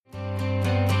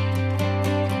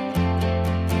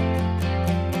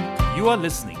You are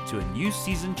listening to a New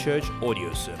Season Church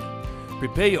audio sermon.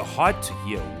 Prepare your heart to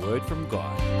hear a word from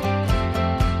God.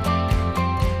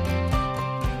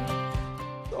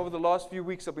 Over the last few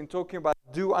weeks, I've been talking about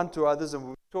do unto others, and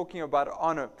we're talking about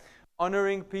honor.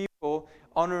 Honoring people,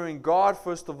 honoring God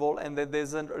first of all, and that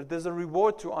there's a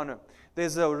reward to honor.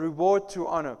 There's a reward to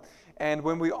honor. And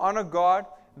when we honor God,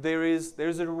 there's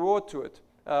a reward to it.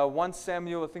 1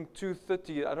 Samuel, I think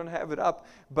 2:30, I don't have it up,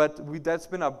 but that's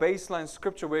been our baseline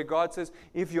scripture where God says,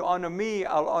 if you honor me,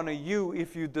 I'll honor you.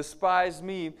 If you despise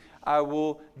me, I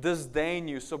will disdain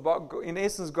you. So in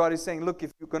essence, God is saying, look,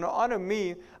 if you're going to honor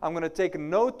me, I'm going to take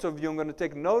note of you, I'm going to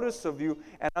take notice of you,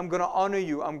 and I'm going to honor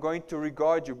you, I'm going to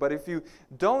regard you. But if you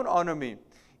don't honor me,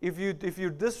 if you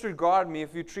disregard me,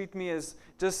 if you treat me as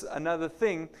just another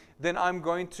thing, then I'm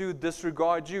going to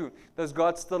disregard you. Does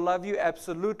God still love you?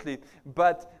 Absolutely.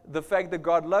 But the fact that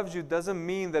God loves you doesn't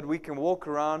mean that we can walk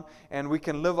around and we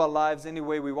can live our lives any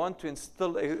way we want to and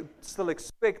still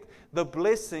expect the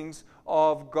blessings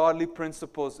of godly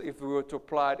principles if we were to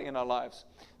apply it in our lives.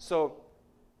 So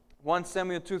 1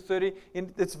 Samuel 2:30,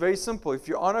 it's very simple. If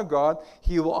you honor God,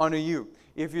 He will honor you.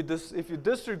 If you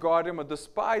disregard Him or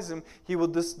despise Him, He will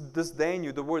disdain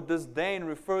you. The word disdain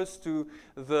refers to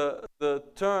the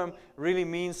term really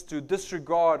means to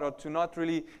disregard or to not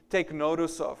really take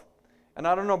notice of. And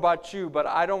I don't know about you, but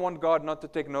I don't want God not to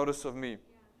take notice of me.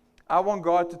 I want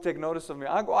God to take notice of me.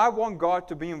 I want God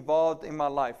to be involved in my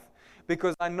life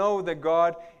because I know that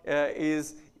God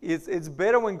it's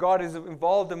better when God is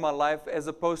involved in my life as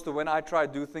opposed to when I try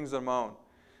to do things on my own.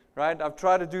 Right? I've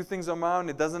tried to do things on my own.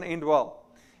 It doesn't end well.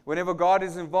 Whenever God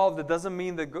is involved, it doesn't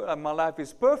mean that my life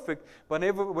is perfect. But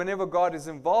whenever God is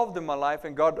involved in my life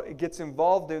and God gets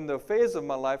involved in the affairs of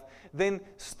my life, then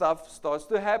stuff starts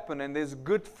to happen and there's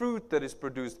good fruit that is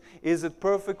produced. Is it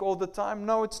perfect all the time?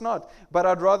 No, it's not. But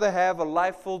I'd rather have a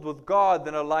life filled with God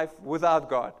than a life without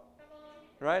God.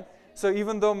 Right? So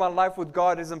even though my life with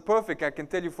God isn't perfect, I can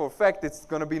tell you for a fact it's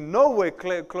going to be nowhere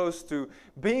close to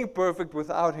being perfect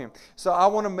without Him. So I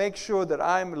want to make sure that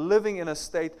I'm living in a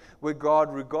state where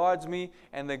God regards me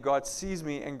and that God sees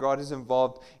me and God is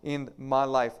involved in my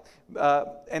life.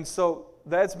 And so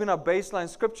that's been our baseline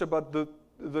scripture, but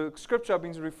the scripture I've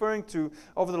been referring to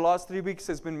over the last 3 weeks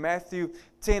has been Matthew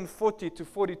 10:40 to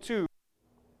 42.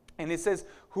 And it says,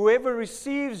 whoever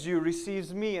receives you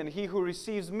receives me, and he who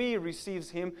receives me receives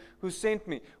him who sent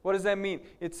me. What does that mean?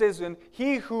 It says, when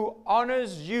he who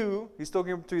honors you, he's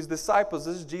talking to his disciples,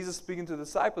 this is Jesus speaking to the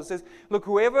disciples, says, look,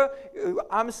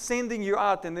 I'm sending you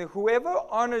out, and then whoever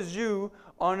honors you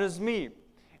honors me.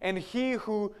 And he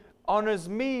who honors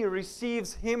me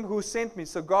receives him who sent me.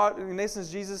 So God, in essence,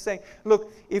 Jesus is saying,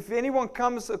 look, if anyone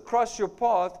comes across your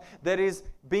path that is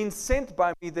being sent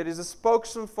by me, that is a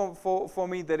spokesman for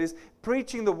me, that is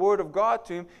preaching the word of God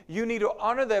to him, you need to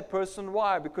honor that person.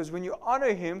 Why? Because when you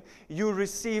honor him, you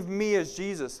receive me as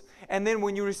Jesus. And then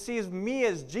when you receive me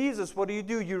as Jesus, what do?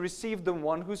 You receive the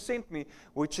one who sent me,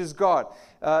 which is God.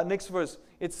 Next verse.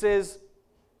 It says,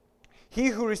 he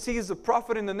who receives a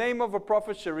prophet in the name of a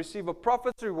prophet shall receive a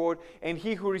prophet's reward, and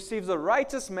he who receives a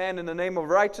righteous man in the name of a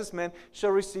righteous man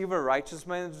shall receive a righteous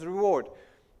man's reward.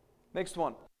 Next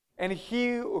one. And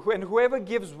whoever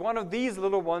gives one of these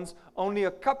little ones only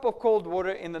a cup of cold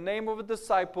water in the name of a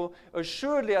disciple,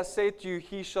 assuredly I say to you,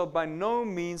 he shall by no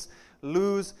means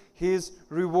lose his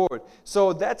reward.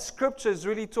 So that scripture is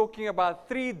really talking about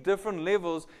 3 different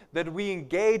levels that we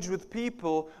engage with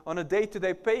people on a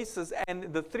day-to-day basis,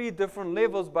 and the 3 different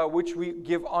levels by which we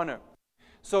give honor.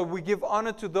 So we give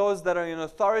honor to those that are in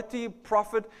authority,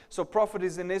 prophet. So prophet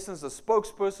is in essence a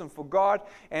spokesperson for God.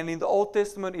 And in the Old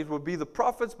Testament, it would be the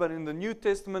prophets. But in the New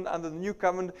Testament, under the New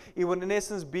Covenant, it would in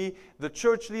essence be the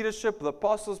church leadership, the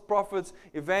apostles, prophets,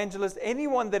 evangelists,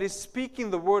 anyone that is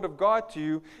speaking the word of God to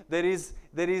you, that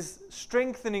is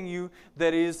strengthening you,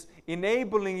 that is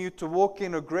enabling you to walk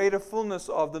in a greater fullness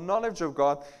of the knowledge of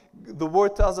God. The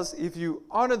word tells us if you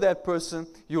honor that person,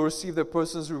 you'll receive that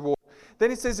person's reward. Then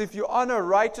it says, if you honor a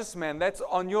righteous man, that's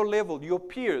on your level, your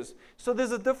peers. So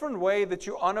there's a different way that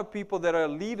you honor people that are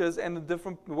leaders and a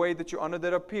different way that you honor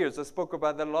that are peers. I spoke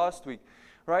about that last week.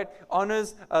 Right?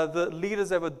 Honors, the leaders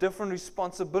have a different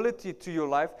responsibility to your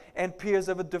life, and peers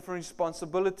have a different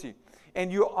responsibility.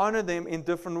 And you honor them in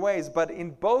different ways. But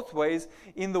in both ways,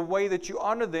 in the way that you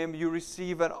honor them, you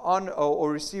receive an honor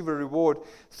or receive a reward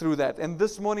through that. And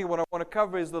this morning, what I want to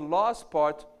cover is the last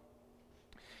part,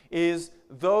 is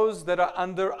those that are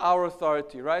under our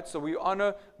authority, right? So we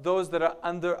honor those that are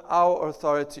under our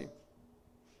authority.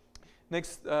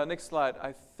 Next slide.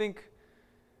 I think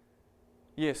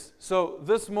Yes. So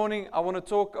this morning I want to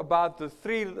talk about the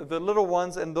little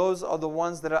ones, and those are the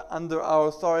ones that are under our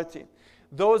authority.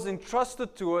 those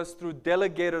entrusted to us through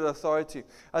delegated authority.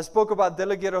 I spoke about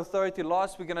delegated authority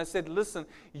last week, and I said, listen,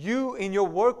 you in your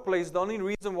workplace, the only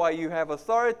reason why you have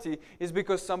authority is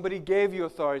because somebody gave you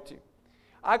authority.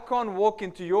 I can't walk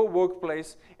into your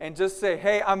workplace and just say,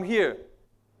 hey, I'm here.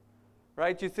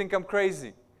 Right? You think I'm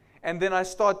crazy. And then I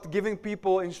start giving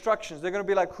people instructions. They're going to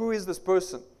be like, who is this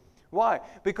person? Why?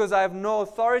 Because I have no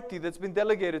authority that's been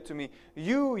delegated to me.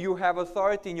 You have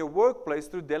authority in your workplace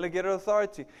through delegated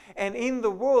authority. And in the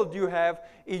world, you have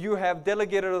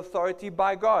delegated authority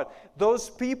by God. Those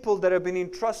people that have been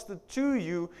entrusted to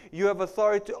you, you have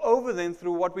authority over them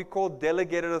through what we call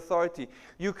delegated authority.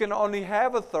 You can only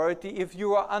have authority if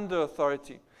you are under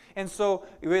authority. And so,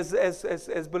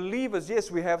 as believers, yes,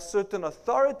 we have certain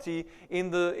authority in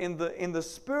the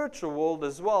spiritual world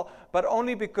as well, but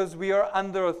only because we are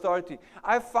under authority.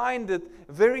 I find it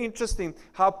very interesting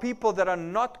how people that are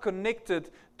not connected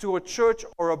to a church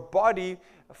or a body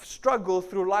struggle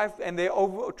through life, and they're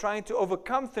trying to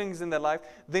overcome things in their life.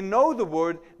 They know the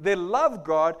Word, they love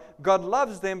God, God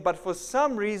loves them, but for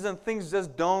some reason things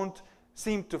just don't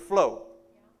seem to flow.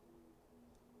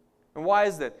 And why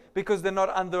is that? Because they're not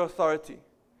under authority.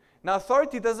 Now,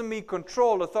 authority doesn't mean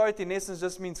control. Authority, in essence,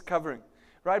 just means covering.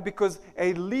 Right? Because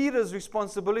a leader's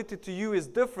responsibility to you is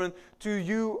different to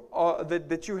you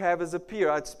that you have as a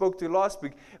peer. I spoke to you last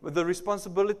week. The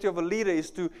responsibility of a leader is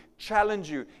to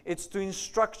challenge you. It's to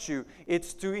instruct you.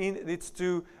 What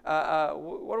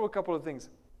are a couple of things?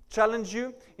 Challenge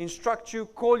you, instruct you,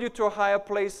 call you to a higher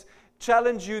place,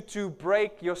 challenge you to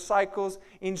break your cycles,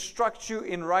 instruct you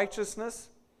in righteousness.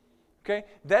 Okay,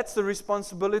 that's the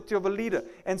responsibility of a leader.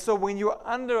 And so when you're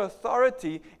under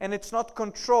authority and it's not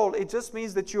control, it just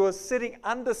means that you are sitting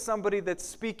under somebody that's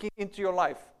speaking into your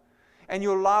life. And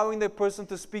you're allowing that person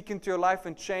to speak into your life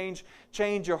and change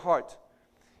your heart.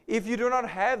 If you do not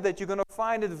have that, you're going to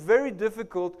find it very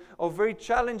difficult or very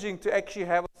challenging to actually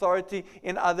have authority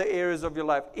in other areas of your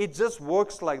life. It just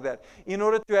works like that. In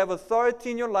order to have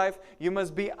authority in your life, you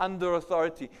must be under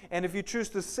authority. And if you choose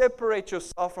to separate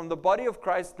yourself from the body of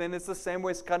Christ, then it's the same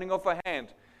way as cutting off a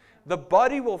hand. The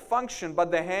body will function,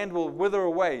 but the hand will wither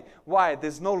away. Why?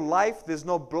 There's no life, there's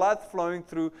no blood flowing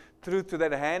through to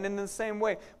that hand. In the same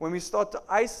way, when we start to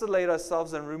isolate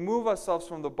ourselves and remove ourselves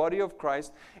from the body of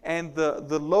Christ and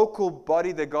the local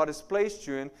body that God has placed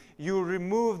you in, you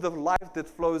remove the life that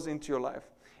flows into your life.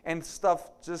 And stuff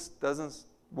just doesn't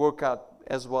work out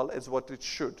as well as what it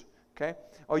should. Okay?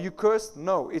 Are you cursed?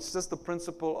 No. It's just the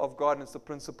principle of God and it's the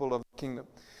principle of the kingdom.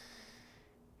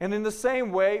 And in the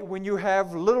same way, when you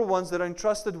have little ones that are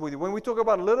entrusted with you, when we talk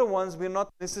about little ones, we're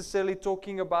not necessarily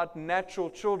talking about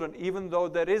natural children, even though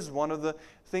that is one of the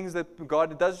things that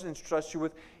God does entrust you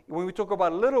with. When we talk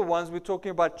about little ones, we're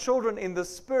talking about children in the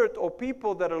spirit or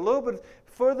people that are a little bit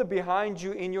further behind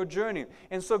you in your journey.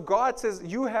 And so God says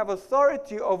you have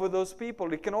authority over those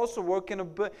people. It can also work in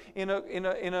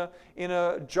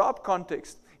a job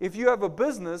context. If you have a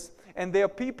business and there are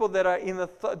people that are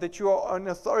that you are in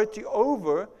authority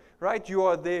over, right? You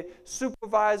are the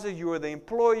supervisor, you are the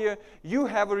employer, you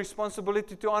have a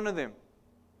responsibility to honor them.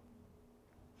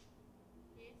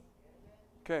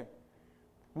 Okay.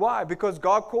 Why? Because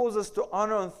God calls us to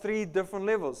honor on 3 different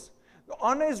levels. The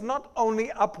honor is not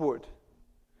only upward.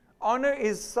 Honor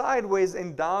is sideways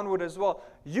and downward as well.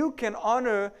 You can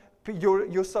honor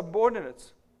your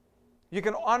subordinates. You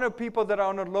can honor people that are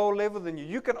on a lower level than you.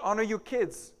 You can honor your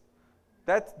kids.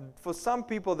 That, for some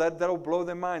people, that'll blow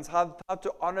their minds, how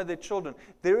to honor their children.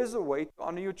 There is a way to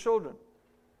honor your children,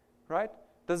 right?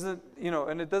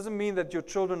 And it doesn't mean that your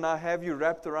children now have you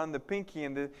wrapped around the pinky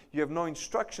and you have no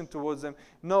instruction towards them.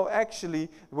 No, actually,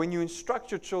 when you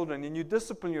instruct your children and you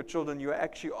discipline your children, you are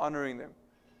actually honoring them,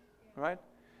 right?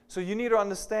 So you need to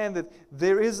understand that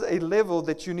there is a level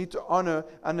that you need to honor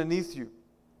underneath you.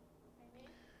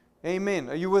 Amen.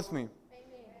 Are you with me? Amen.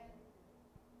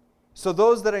 So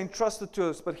those that are entrusted to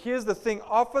us. But here's the thing.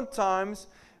 Oftentimes,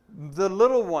 the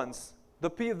little ones, the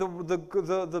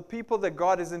people that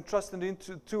God has entrusted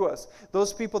to us,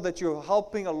 those people that you're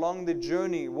helping along the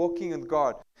journey, walking with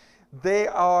God, they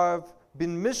have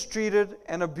been mistreated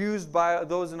and abused by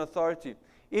those in authority.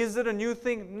 Is it a new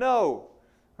thing? No.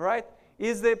 Right?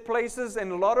 Is there places,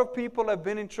 and a lot of people have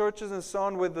been in churches and so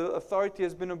on, where the authority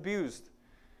has been abused?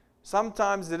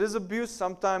 Sometimes it is abuse,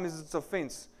 sometimes it's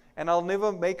offense. And I'll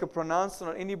never make a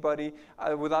pronouncement on anybody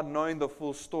without knowing the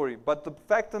full story. But the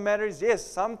fact of the matter is, yes,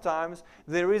 sometimes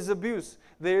there is abuse.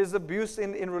 There is abuse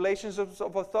in relationships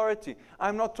of authority.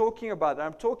 I'm not talking about that.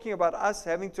 I'm talking about us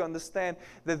having to understand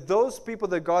that those people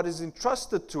that God has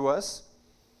entrusted to us,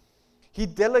 He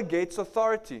delegates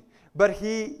authority. But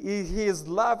he is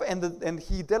love, and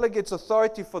He delegates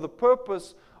authority for the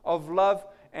purpose of love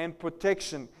and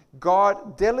protection.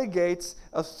 God delegates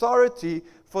authority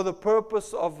for the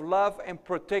purpose of love and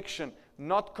protection,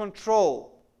 not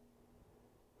control.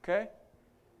 Okay?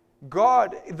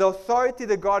 The authority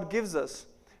that God gives us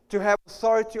to have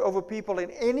authority over people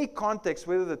in any context,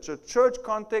 whether it's a church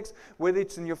context, whether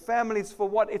it's in your family, it's for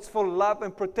what? It's for love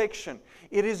and protection.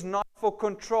 It is not for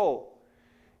control.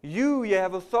 You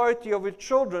have authority over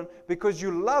children because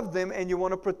you love them and you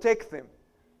want to protect them.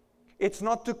 It's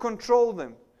not to control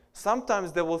them.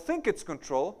 Sometimes they will think it's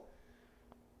control.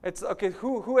 It's okay.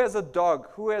 Who has a dog?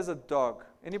 Who has a dog?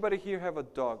 Anybody here have a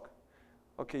dog?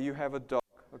 Okay, you have a dog.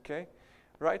 Okay,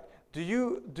 right? Do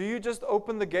you just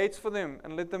open the gates for them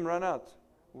and let them run out?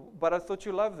 But I thought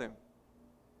you love them.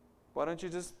 Why don't you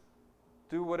just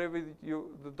do whatever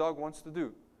the dog wants to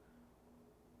do?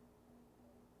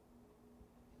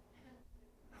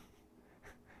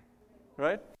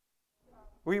 Right?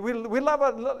 We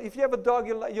love if you have a dog,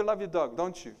 you love your dog,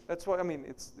 don't you? That's what I mean.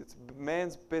 It's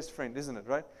man's best friend, isn't it?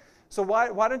 Right? So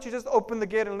why don't you just open the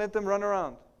gate and let them run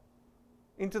around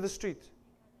into the street?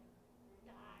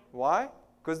 Why?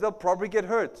 Because they'll probably get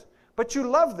hurt. But you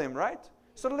love them, right?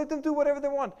 So let them do whatever they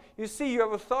want. You see, you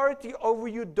have authority over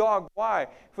your dog. Why?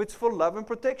 If it's for love and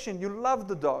protection. You love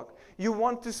the dog. You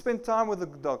want to spend time with the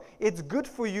dog. It's good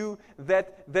for you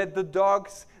that the dog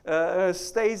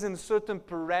stays in certain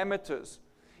parameters.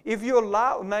 If you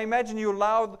allow, now imagine you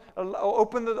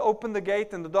open the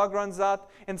gate and the dog runs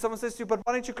out and someone says to you, but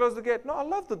why don't you close the gate? No, I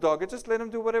love the dog. I just let them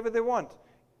do whatever they want.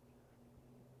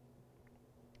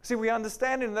 See, we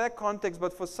understand in that context,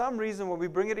 but for some reason when we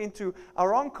bring it into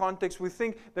our own context, we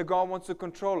think that God wants to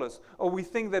control us. Or we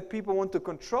think that people want to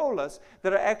control us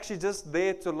that are actually just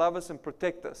there to love us and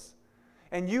protect us.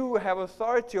 And you have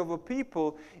authority over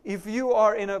people if you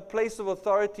are in a place of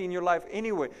authority in your life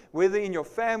anyway, whether in your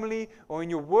family or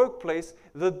in your workplace,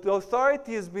 the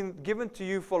authority has been given to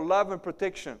you for love and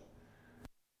protection.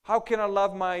 How can I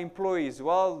love my employees?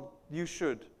 Well, you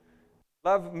should.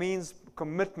 Love means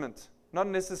commitment. Not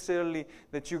necessarily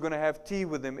that you're going to have tea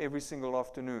with them every single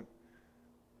afternoon.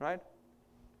 Right?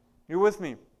 You with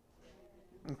me?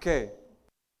 Okay.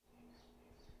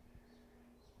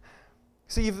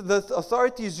 See, if the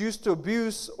authority is used to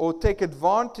abuse or take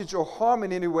advantage or harm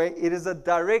in any way, it is a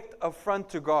direct affront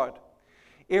to God.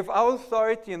 If our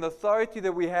authority and the authority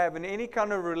that we have in any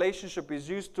kind of relationship is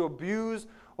used to abuse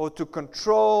or to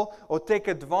control or take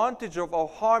advantage of or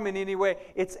harm in any way,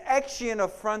 it's actually an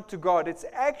affront to God.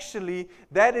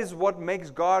 That is what makes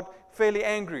God fairly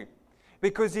angry.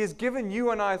 Because He has given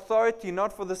you and I authority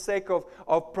not for the sake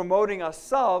of promoting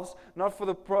ourselves, not for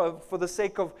the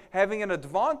sake of having an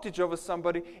advantage over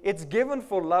somebody. It's given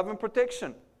for love and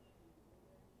protection.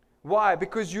 Why?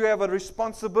 Because you have a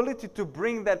responsibility to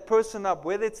bring that person up,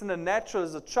 whether it's in the natural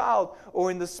as a child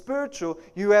or in the spiritual,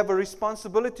 you have a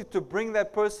responsibility to bring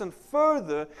that person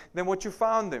further than what you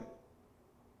found them.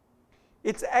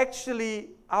 It's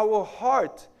actually our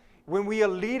heart when we are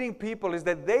leading people is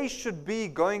that they should be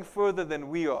going further than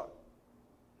we are.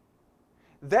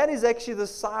 That is actually the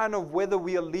sign of whether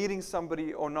we are leading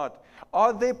somebody or not.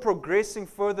 Are they progressing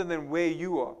further than where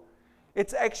you are?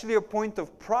 It's actually a point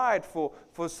of pride for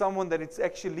someone that it's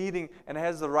actually leading and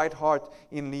has the right heart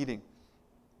in leading.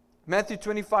 Matthew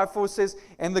 25:4 says,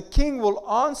 "And the king will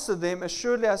answer them,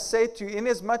 assuredly I say to you,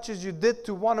 inasmuch as you did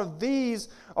to one of these,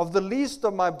 of the least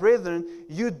of my brethren,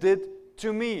 you did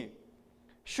to me."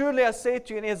 Surely I say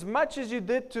to you, inasmuch as you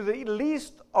did to the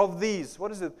least of these,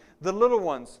 what is it? The little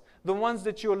ones. The ones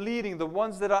that you're leading, the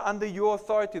ones that are under your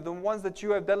authority, the ones that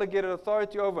you have delegated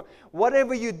authority over.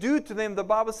 Whatever you do to them, the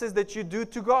Bible says that you do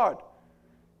to God.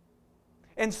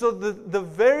 And so the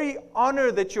very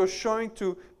honor that you're showing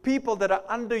to people that are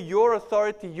under your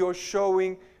authority, you're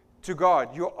showing to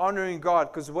God. You're honoring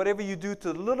God. Because whatever you do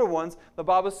to the little ones, the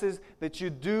Bible says that you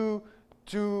do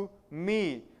to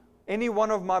me. Any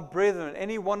one of my brethren,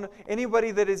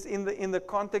 anybody that is in the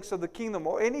context of the kingdom,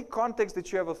 or any context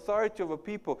that you have authority over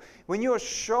people, when you are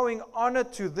showing honor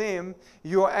to them,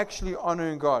 you are actually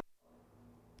honoring God.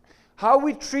 How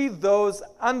we treat those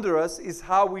under us is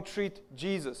how we treat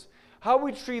Jesus. How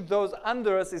we treat those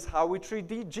under us is how we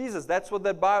treat Jesus. That's what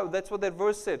that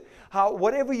verse said.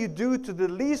 Whatever you do to the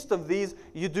least of these,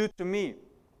 you do to me.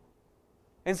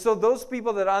 And so those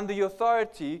people that are under your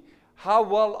authority, how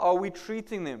well are we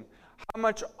treating them? How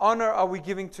much honor are we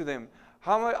giving to them?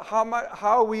 How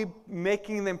are we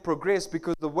making them progress?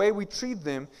 Because the way we treat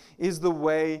them is the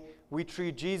way we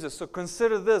treat Jesus. So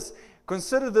consider this.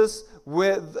 Consider this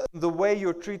with the way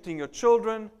you're treating your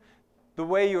children, the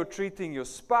way you're treating your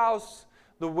spouse,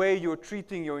 the way you're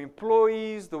treating your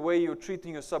employees, the way you're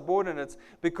treating your subordinates,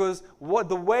 because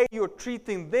the way you're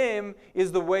treating them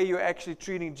is the way you're actually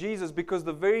treating Jesus, because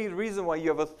the very reason why you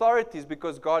have authority is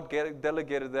because God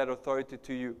delegated that authority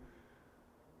to you.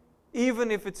 Even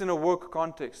if it's in a work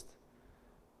context.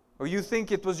 Or you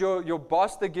think it was your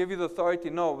boss that gave you the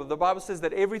authority. No, the Bible says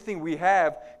that everything we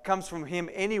have comes from Him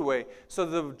anyway. So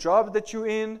the job that you're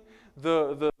in,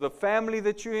 the family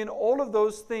that you're in, all of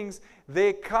those things,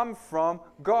 they come from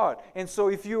God. And so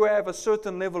if you have a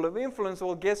certain level of influence,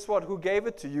 well, guess what? Who gave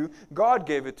it to you? God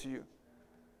gave it to you.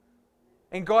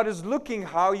 And God is looking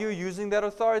how you're using that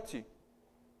authority.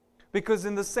 Because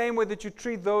in the same way that you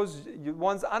treat those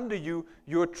ones under you,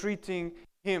 you're treating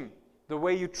Him. The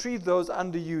way you treat those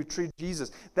under you, treat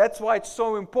Jesus. That's why it's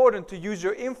so important to use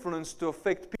your influence to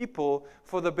affect people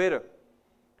for the better.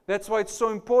 That's why it's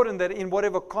so important that in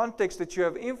whatever context that you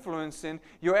have influence in,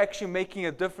 you're actually making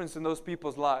a difference in those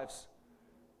people's lives.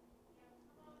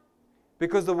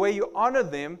 Because the way you honor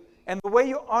them, and the way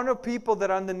you honor people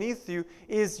that are underneath you,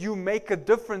 is you make a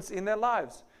difference in their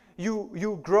lives.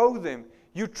 You grow them.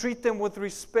 You treat them with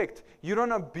respect. You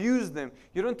don't abuse them.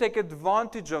 You don't take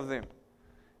advantage of them.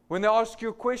 When they ask you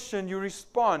a question, you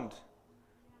respond.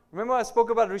 Remember I spoke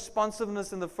about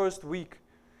responsiveness in the first week.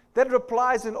 That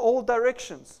applies in all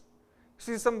directions.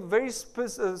 See some very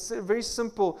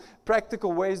simple,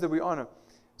 practical ways that we honor.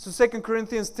 So 2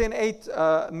 Corinthians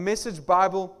 10:8, Message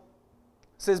Bible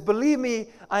says, "Believe me,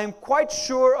 I am quite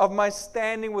sure of my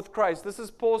standing with Christ." This is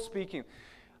Paul speaking.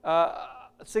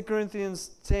 2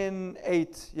 Corinthians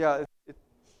 10:8. Yeah,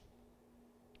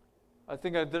 I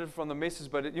think I did it from the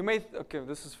Message, but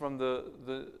this is from the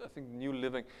I think New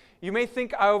Living. "You may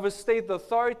think I overstate the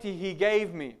authority He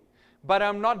gave me, but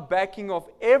I'm not backing off.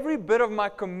 Every bit of my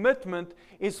commitment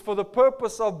is for the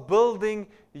purpose of building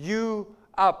you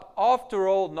up. After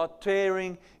all, not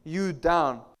tearing you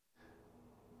down."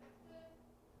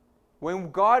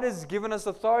 When God has given us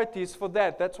authority, it's for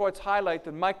that. That's why it's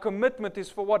highlighted. My commitment is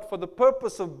for what? For the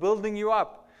purpose of building you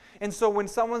up. And so when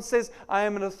someone says, I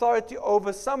am an authority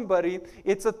over somebody,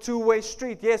 it's a two-way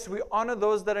street. Yes, we honor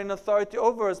those that are in authority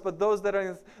over us, but those that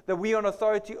we are in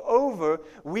authority over,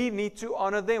 we need to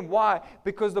honor them. Why?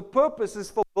 Because the purpose is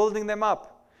for building them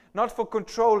up, not for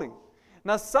controlling.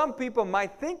 Now, some people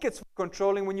might think it's for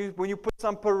controlling when you put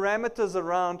some parameters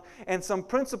around and some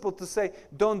principle to say,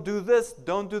 don't do this,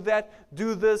 don't do that,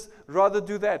 do this, rather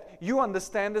do that. You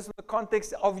understand this in the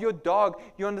context of your dog.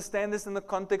 You understand this in the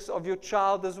context of your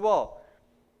child as well.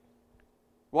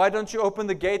 Why don't you open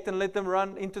the gate and let them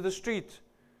run into the street?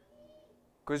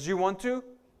 Because you want to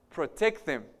protect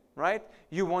them, right?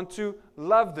 You want to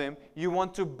love them. You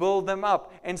want to build them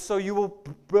up. And so you will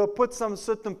put some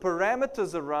certain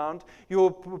parameters around. You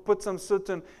will put some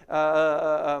certain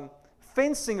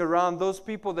fencing around those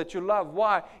people that you love.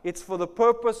 Why? It's for the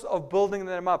purpose of building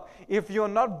them up. If you're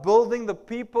not building the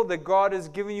people that God has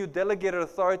given you delegated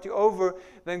authority over,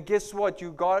 then guess what?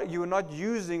 You're not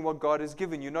using what God has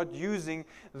given you. You're not using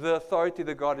the authority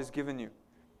that God has given you.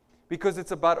 Because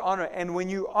it's about honor. And when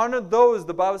you honor those,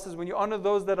 the Bible says, when you honor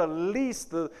those that are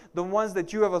least, the ones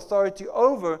that you have authority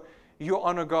over, you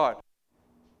honor God.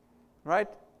 Right?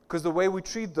 Because the way we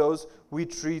treat those, we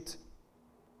treat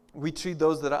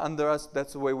those that are under us.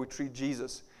 That's the way we treat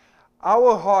Jesus.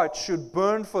 Our heart should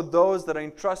burn for those that are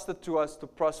entrusted to us to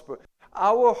prosper.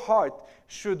 Our heart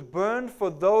should burn for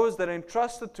those that are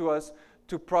entrusted to us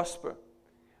to prosper.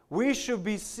 We should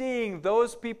be seeing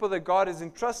those people that God has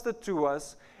entrusted to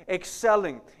us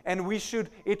excelling, and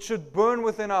it should burn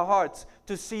within our hearts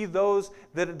to see those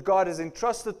that God has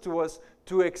entrusted to us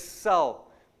to excel.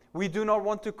 We do not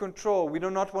want to control. We do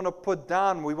not want to put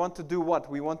down. We want to do what?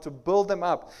 We want to build them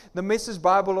up. The Message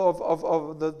Bible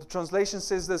of the translation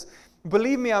says this: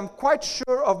 "Believe me, I'm quite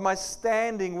sure of my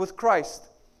standing with Christ.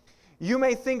 You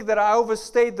may think that I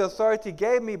overstayed the authority He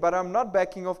gave me, but I'm not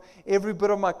backing off. Every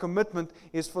bit of my commitment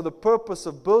is for the purpose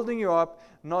of building you up,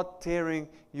 not tearing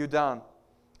you down."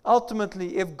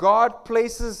 Ultimately, if God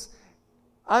places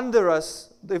under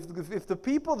us, if the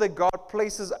people that God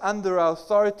places under our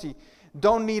authority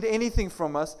don't need anything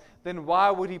from us, then why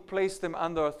would He place them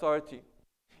under authority?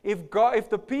 If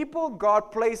the people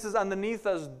God places underneath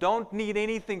us don't need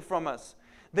anything from us,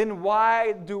 then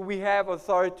why do we have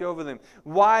authority over them?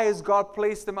 Why has God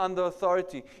placed them under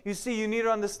authority? You see, you need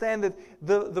to understand that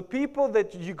the people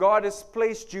that God has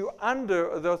placed you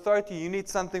under the authority, you need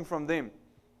something from them.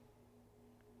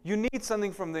 You need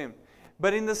something from them.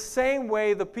 But in the same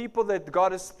way, the people that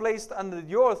God has placed under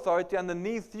your authority,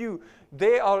 underneath you,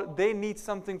 they need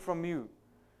something from you.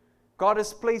 God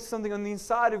has placed something on the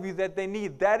inside of you that they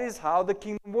need. That is how the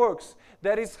kingdom works.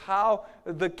 That is how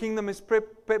the kingdom is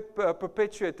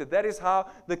perpetuated. That is how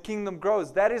the kingdom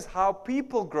grows. That is how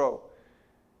people grow.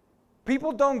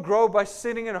 People don't grow by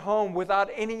sitting at home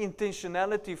without any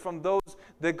intentionality from those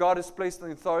that God has placed an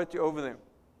authority over them.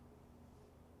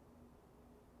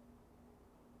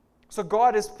 So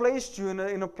God has placed you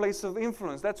in a place of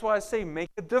influence. That's why I say make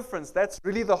a difference. That's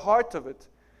really the heart of it.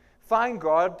 Find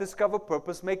God, discover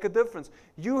purpose, make a difference.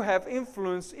 You have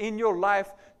influence in your life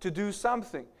to do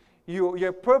something.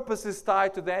 Your purpose is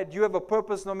tied to that. You have a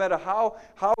purpose no matter how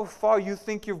far you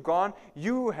think you've gone.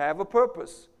 You have a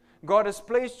purpose. God has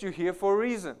placed you here for a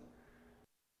reason.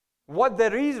 What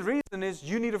that reason is,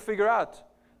 you need to figure out.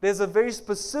 There's a very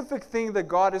specific thing that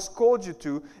God has called you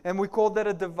to, and we call that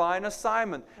a divine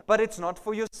assignment. But it's not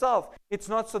for yourself. It's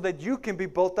not so that you can be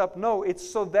built up. No, it's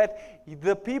so that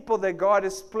the people that God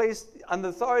has placed under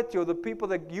authority, or the people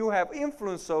that you have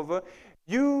influence over,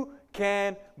 you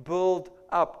can build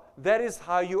up. That is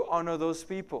how you honor those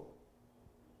people.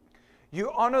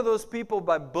 You honor those people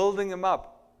by building them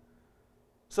up.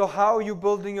 So how are you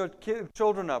building your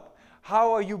children up?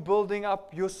 How are you building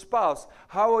up your spouse?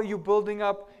 How are you building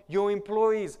up your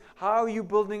employees? How are you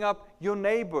building up your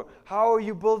neighbor? How are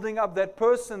you building up that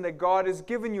person that God has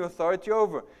given you authority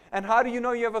over? And how do you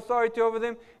know you have authority over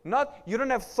them? You don't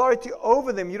have authority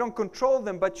over them, you don't control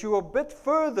them, but you're a bit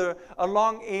further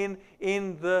along in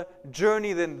the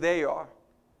journey than they are.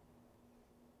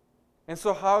 And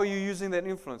so how are you using that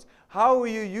influence? How are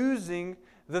you using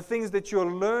the things that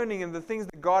you're learning and the things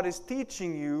that God is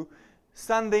teaching you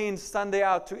Sunday in, Sunday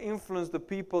out to influence the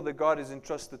people that God has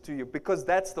entrusted to you? Because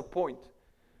that's the point.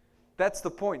 That's the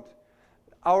point.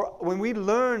 When we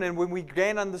learn and when we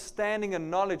gain understanding and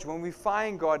knowledge, when we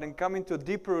find God and come into a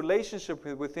deeper relationship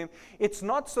with Him, it's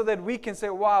not so that we can say,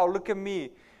 wow, look at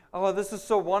me. Oh, this is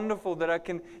so wonderful that I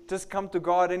can just come to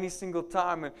God any single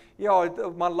time.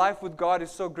 And, my life with God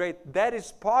is so great. That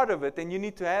is part of it, and you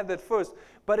need to have that first.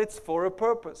 But it's for a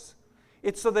purpose.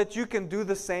 It's so that you can do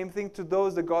the same thing to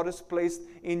those that God has placed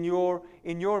in your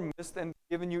midst and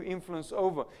given you influence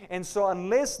over. And so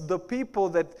unless the people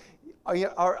that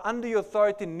are under your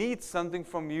authority need something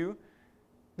from you,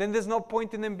 then there's no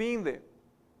point in them being there.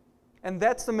 And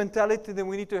that's the mentality that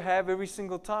we need to have every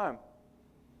single time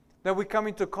that we come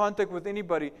into contact with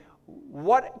anybody.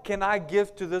 What can I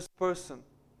give to this person?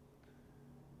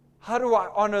 How do I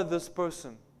honor this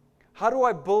person? How do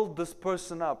I build this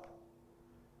person up?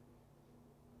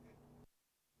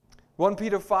 1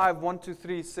 Peter 5,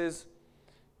 1-3 says,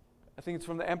 I think it's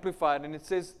from the Amplified, and it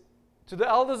says, to the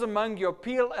elders among you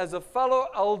appeal as a fellow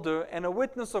elder and a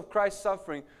witness of Christ's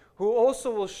suffering, who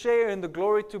also will share in the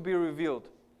glory to be revealed.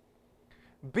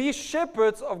 Be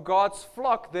shepherds of God's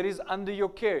flock that is under your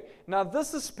care. Now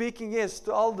this is speaking, yes,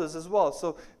 to elders as well.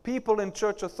 So people in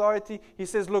church authority, he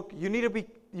says, look, you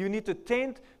need to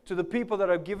tend to the people that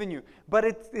I've given you. But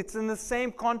it's in the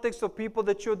same context of people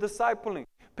that you're discipling,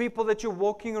 people that you're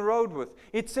walking a road with.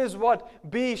 It says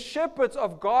what? Be shepherds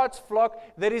of God's flock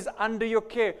that is under your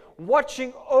care,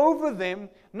 watching over them,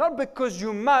 not because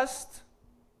you must,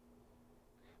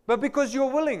 but because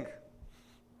you're willing.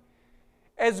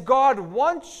 As God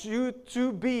wants you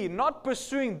to be, not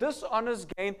pursuing dishonest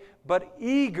gain, but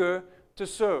eager to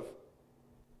serve.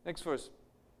 Next verse.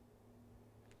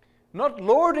 Not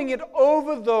lording it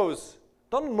over those.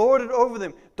 Don't lord it over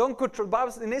them. Don't control. The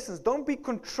Bible says, in essence, don't be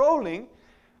controlling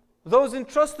those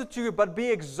entrusted to you, but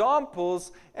be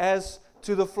examples as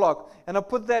to the flock. And I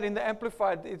put that in the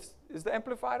Amplified. Is the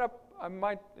Amplified up?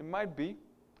 It might be.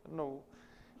 I don't know.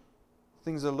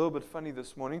 Things are a little bit funny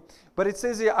this morning. But it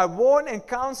says here, I warn and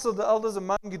counsel the elders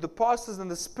among you, the pastors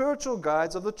and the spiritual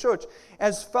guides of the church,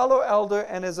 as fellow elder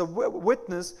and as a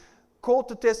witness called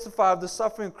to testify of the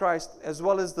suffering of Christ, as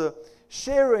well as the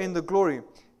sharer in the glory.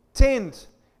 Tend,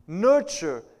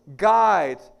 nurture,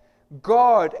 guide,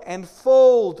 guard, and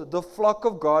fold the flock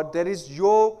of God. That is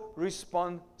your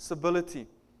responsibility.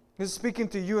 He's speaking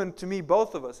to you and to me,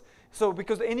 both of us. So,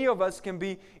 because any of us can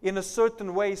be, in a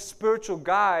certain way, spiritual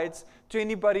guides to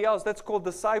anybody else. That's called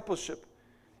discipleship.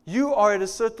 You are at a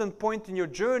certain point in your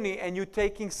journey and you're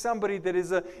taking somebody that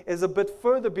is a bit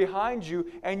further behind you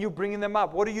and you're bringing them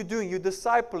up. What are you doing? You're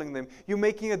discipling them. You're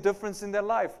making a difference in their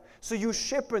life. So you're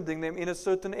shepherding them in a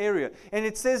certain area. And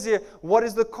it says here, what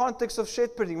is the context of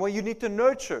shepherding? Well, you need to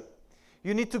nurture.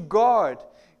 You need to guard.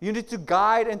 You need to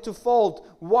guide and to fold.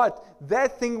 What?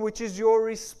 That thing which is your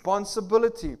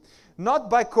responsibility. Not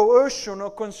by coercion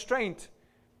or constraint.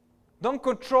 Don't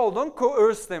control. Don't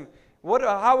coerce them.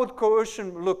 How would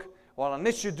coercion look? Well,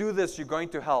 unless you do this, you're going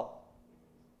to hell.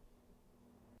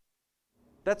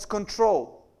 That's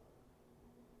control.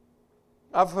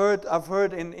 I've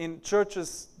heard in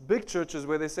churches, big churches,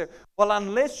 where they say, well,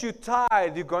 unless you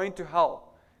tithe, you're going to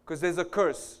hell because there's a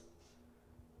curse.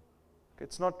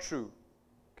 It's not true.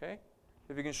 Okay?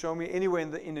 If you can show me anywhere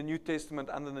in the New Testament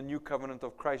under the new covenant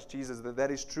of Christ Jesus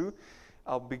that is true,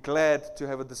 I'll be glad to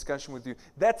have a discussion with you.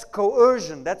 That's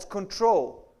coercion. That's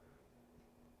control.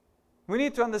 We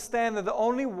need to understand that the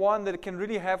only one that can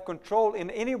really have control in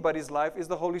anybody's life is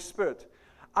the Holy Spirit.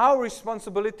 Our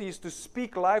responsibility is to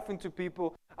speak life into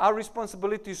people. Our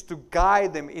responsibility is to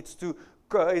guide them. It's to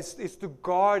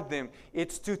guard them.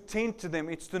 It's to tend to them.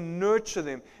 It's to nurture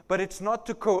them. But it's not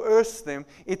to coerce them.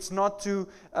 It's not to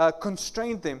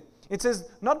constrain them. It says,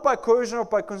 not by coercion or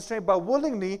by constraint, but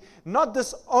willingly, not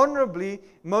dishonorably,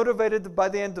 motivated by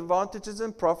the advantages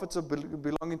and profits of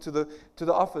belonging to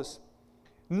the office.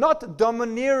 Not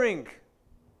domineering,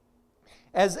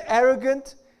 as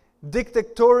arrogant,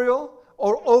 dictatorial,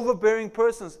 or overbearing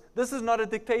persons. This is not a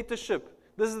dictatorship.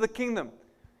 This is the kingdom.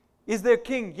 Is there a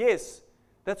king? Yes.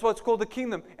 That's what's called the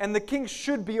kingdom. And the king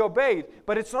should be obeyed,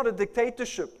 but it's not a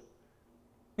dictatorship.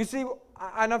 You see,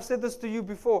 and I've said this to you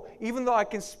before, even though I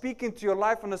can speak into your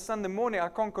life on a Sunday morning, I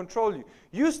can't control you.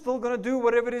 You're still going to do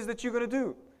whatever it is that you're going to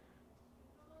do.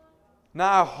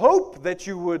 Now, I hope that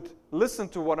you would listen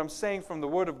to what I'm saying from the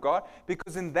Word of God,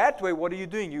 because in that way, what are you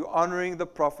doing? You're honoring the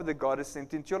prophet that God has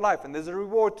sent into your life, and there's a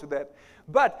reward to that.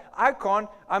 But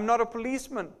I'm not a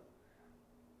policeman.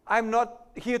 I'm not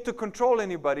here to control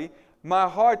anybody. My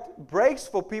heart breaks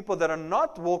for people that are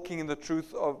not walking in the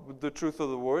truth of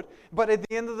the Word, but at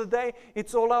the end of the day,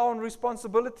 it's all our own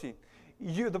responsibility.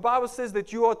 The Bible says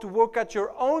that you are to work out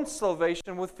your own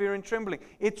salvation with fear and trembling.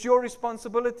 It's your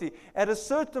responsibility. At a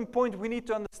certain point, we need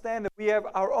to understand that we have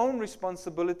our own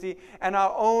responsibility and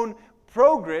our own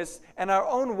progress and our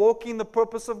own walking the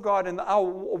purpose of God, and our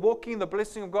walking the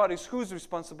blessing of God is whose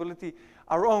responsibility?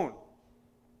 Our own.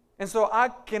 And so I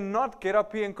cannot get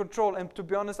up here and control, and to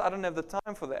be honest, I don't have the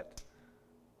time for that.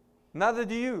 Neither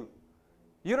do you.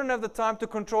 You don't have the time to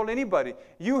control anybody.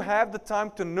 You have the time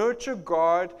to nurture,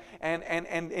 guard, and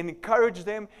encourage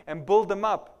them and build them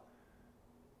up.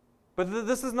 But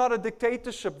this is not a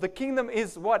dictatorship. The kingdom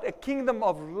is what? A kingdom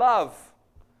of love.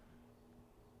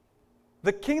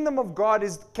 The kingdom of God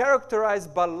is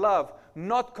characterized by love,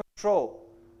 not control.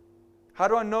 How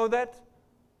do I know that?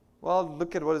 Well,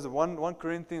 look at what is it? 1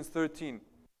 Corinthians 13.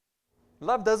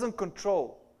 Love doesn't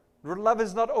control. Love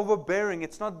is not overbearing.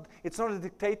 It's not a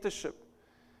dictatorship.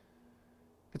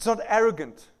 It's not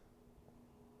arrogant.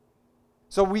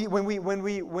 So when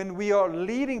we are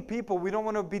leading people, we don't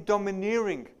want to be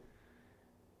domineering.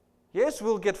 Yes,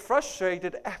 we'll get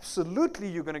frustrated. Absolutely,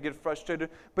 you're going to get frustrated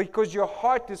because your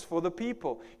heart is for the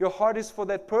people. Your heart is for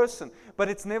that person. But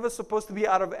it's never supposed to be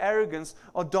out of arrogance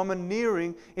or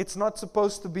domineering. It's not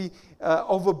supposed to be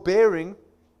overbearing.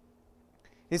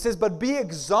 He says, but be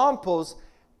examples,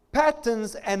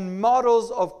 patterns, and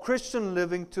models of Christian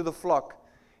living to the flock.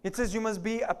 It says you must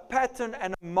be a pattern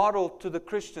and a model to the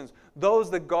Christians, those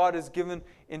that God has given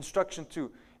instruction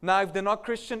to. Now, if they're not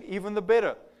Christian, even the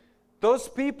better. Those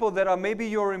people that are maybe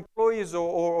your employees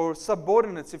or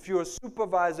subordinates, if you're a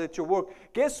supervisor at your work,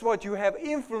 guess what? You have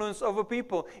influence over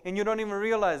people and you don't even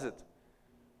realize it.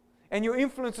 And your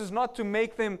influence is not to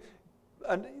make them,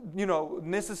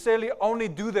 necessarily only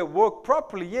do their work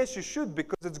properly. Yes, you should,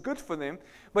 because it's good for them.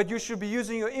 But you should be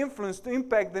using your influence to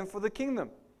impact them for the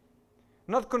kingdom.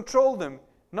 Not control them,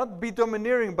 not be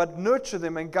domineering, but nurture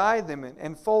them and guide them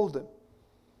and fold them.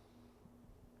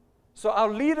 So our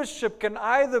leadership can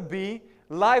either be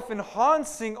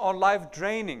life-enhancing or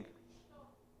life-draining.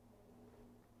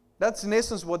 That's in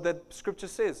essence what that scripture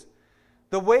says.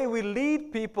 The way we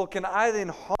lead people can either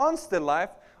enhance their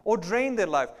life or drain their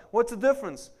life. What's the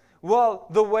difference? Well,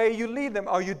 the way you lead them.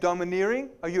 Are you domineering?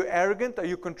 Are you arrogant? Are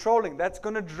you controlling? That's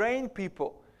going to drain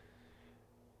people.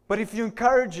 But if you're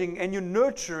encouraging and you're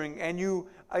nurturing and you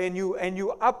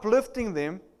uplifting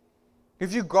them,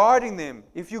 if you're guarding them,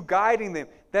 if you're guiding them,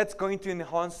 that's going to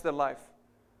enhance their life.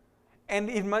 And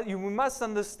you must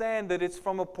understand that it's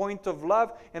from a point of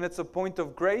love and it's a point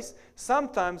of grace.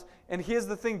 Sometimes, and here's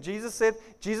the thing, Jesus said,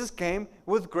 Jesus came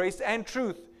with grace and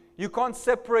truth. You can't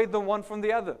separate the one from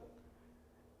the other.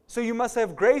 So you must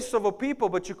have grace over people,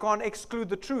 but you can't exclude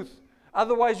the truth.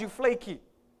 Otherwise, you're flaky.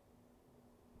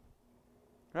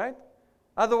 Right?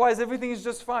 Otherwise, everything is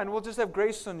just fine. We'll just have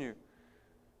grace on you.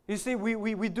 You see,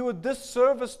 we do a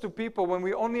disservice to people when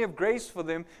we only have grace for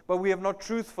them, but we have not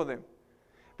truth for them.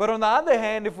 But on the other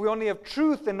hand, if we only have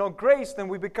truth and not grace, then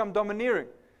we become domineering.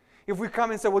 If we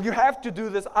come and say, well, you have to do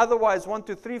this, otherwise 1,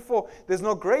 2, 3, 4, there's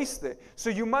no grace there. So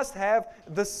you must have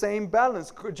the same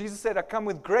balance. Jesus said, I come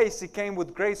with grace. He came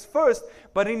with grace first,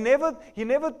 but he never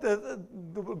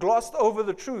glossed over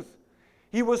the truth.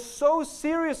 He was so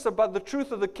serious about the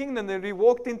truth of the kingdom that he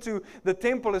walked into the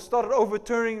temple and started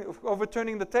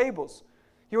overturning the tables.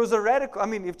 He was a radical. I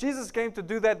mean, if Jesus came to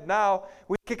do that now,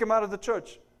 we'd kick him out of the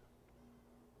church.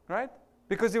 Right?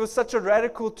 Because he was such a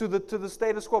radical to the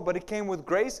status quo. But he came with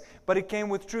grace, but he came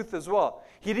with truth as well.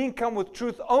 He didn't come with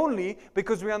truth only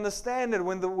because we understand that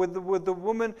when the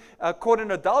woman caught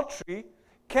in adultery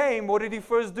came, what did he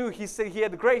first do? He said he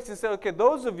had grace. He said, okay,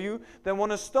 those of you that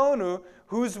want to stone her,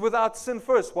 who's without sin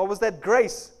first? What was that?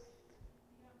 Grace.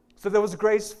 So there was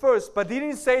grace first. But he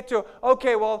didn't say to her,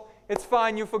 okay, well, it's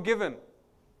fine, you're forgiven.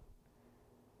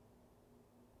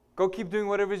 Go keep doing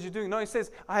whatever it is you're doing. No, he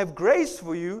says, I have grace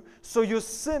for you, so your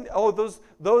sin,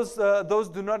 those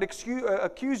do not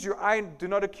accuse you. I do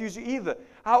not accuse you either.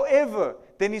 However,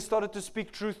 then he started to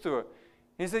speak truth to her.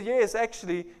 He said, yes,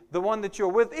 actually, the one that you're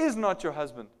with is not your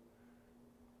husband.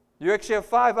 You actually have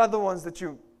 5 other ones that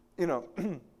you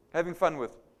having fun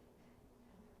with.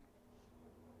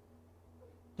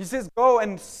 He says, go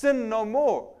and sin no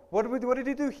more. What did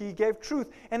he do? He gave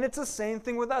truth. And it's the same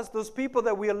thing with us. Those people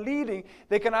that we are leading,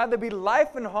 they can either be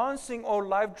life-enhancing or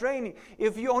life-draining.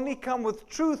 If you only come with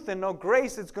truth and no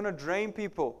grace, it's going to drain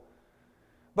people.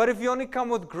 But if you only come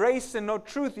with grace and no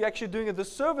truth, you're actually doing a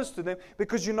disservice to them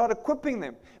because you're not equipping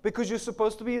them. Because you're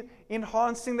supposed to be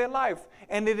enhancing their life.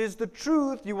 And it is the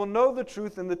truth. You will know the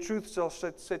truth, and the truth shall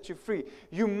set you free.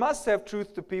 You must have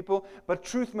truth to people, but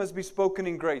truth must be spoken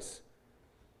in grace.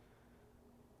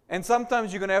 And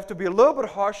sometimes you're going to have to be a little bit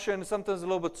harsher and sometimes a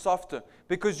little bit softer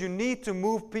because you need to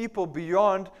move people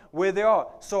beyond where they are.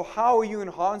 So how are you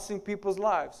enhancing people's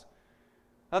lives?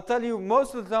 I'll tell you,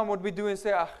 most of the time what we do is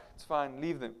say, it's fine,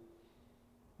 leave them.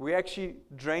 We're actually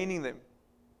draining them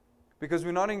because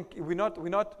we're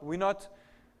not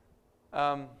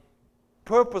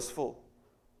purposeful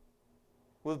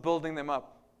with building them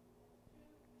up.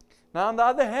 Now, on the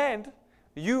other hand,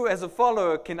 you as a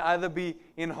follower can either be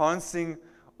enhancing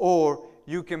or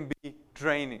you can be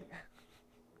draining.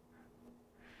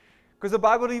 Because the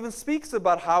Bible even speaks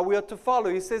about how we are to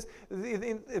follow. He says,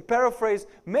 in paraphrase,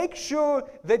 make sure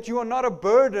that you are not a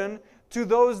burden to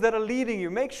those that are leading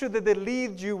you. Make sure that they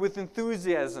lead you with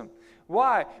enthusiasm.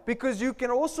 Why? Because you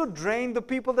can also drain the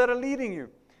people that are leading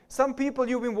you. Some people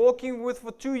you've been walking with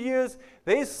for 2 years,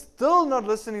 they're still not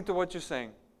listening to what you're saying.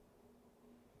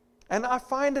 And I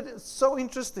find it so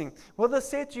interesting. Well, they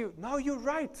say to you, no, you're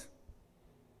right.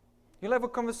 You'll have a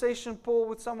conversation, Paul,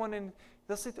 with someone, and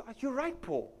they'll say, you're right,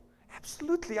 Paul.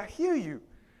 Absolutely, I hear you.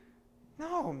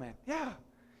 No, man, yeah,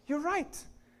 you're right.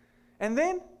 And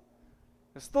then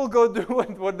they still go do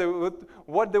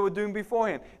what they were doing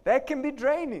beforehand. That can be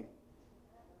draining.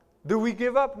 Do we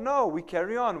give up? No, we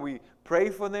carry on. We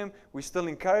pray for them. We still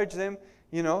encourage them,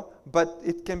 but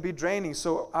it can be draining.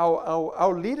 So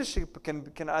our leadership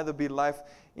can either be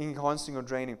life-enhancing or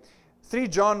draining. 3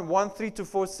 John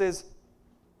 1:3-4 says,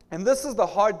 and this is the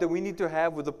heart that we need to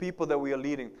have with the people that we are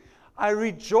leading. I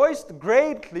rejoiced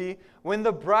greatly when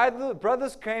the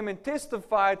brothers came and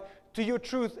testified to your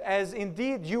truth, as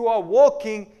indeed you are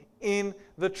walking in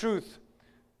the truth.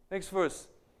 Next verse.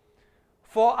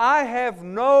 For I have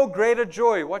no greater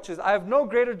joy. Watch this. I have no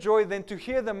greater joy than to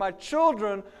hear that my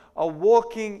children are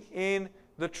walking in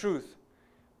the truth.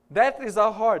 That is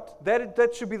our heart.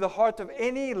 That should be the heart of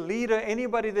any leader,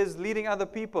 anybody that is leading other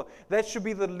people. That should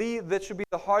be that should be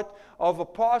the heart of a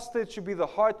pastor. It should be the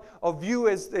heart of you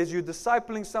as you're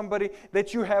discipling somebody,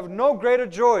 that you have no greater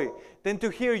joy than to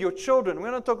hear your children.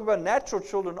 We're not talking about natural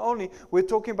children only. We're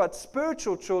talking about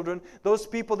spiritual children, those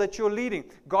people that you're leading.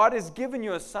 God has given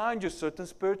you, assigned you certain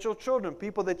spiritual children,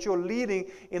 people that you're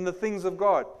leading in the things of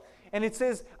God. And it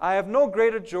says, I have no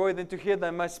greater joy than to hear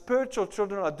that my spiritual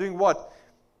children are doing what?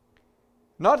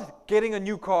 Not getting a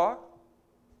new car,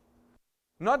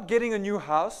 not getting a new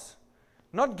house,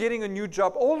 not getting a new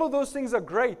job. All of those things are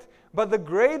great. But the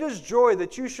greatest joy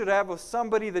that you should have of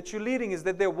somebody that you're leading is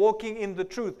that they're walking in the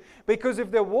truth. Because if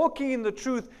they're walking in the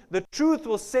truth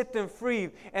will set them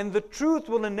free. And the truth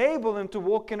will enable them to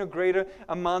walk in a greater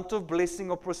amount of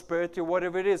blessing or prosperity or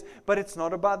whatever it is. But it's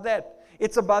not about that.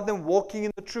 It's about them walking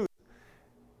in the truth.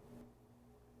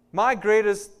 My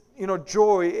greatest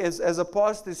joy as a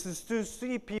pastor is to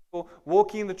see people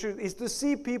walking in the truth, is to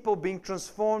see people being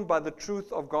transformed by the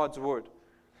truth of God's Word.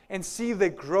 And see their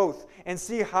growth. And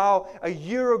see how a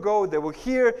year ago they were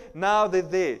here, now they're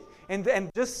there.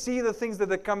 And just see the things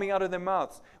that are coming out of their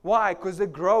mouths. Why? Because they're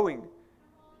growing.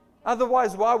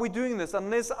 Otherwise, why are we doing this?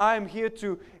 Unless I am here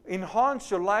to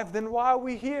enhance your life, then why are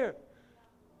we here?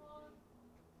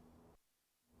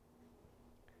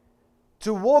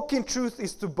 To walk in truth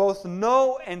is to both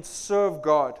know and serve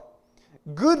God.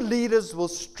 Good leaders will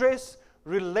stress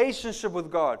relationship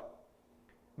with God.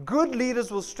 Good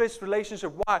leaders will stress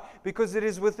relationship. Why? Because it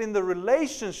is within the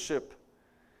relationship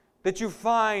that you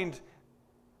find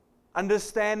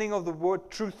understanding of the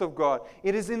word truth of God.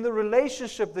 It is in the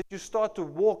relationship that you start to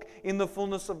walk in the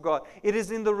fullness of God. It is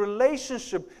in the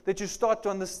relationship that you start to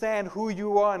understand who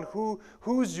you are and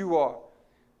whose you are.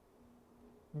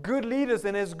 Good leaders,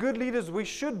 and as good leaders, we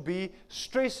should be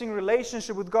stressing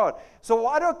relationship with God. So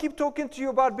why do I keep talking to you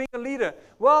about being a leader?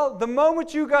 Well, the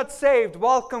moment you got saved,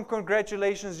 welcome,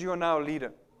 congratulations, you are now a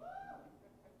leader.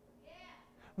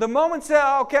 The moment you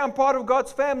say, okay, I'm part of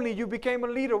God's family, you became a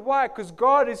leader. Why? Because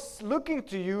God is looking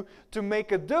to you to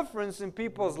make a difference in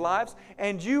people's lives,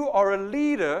 and you are a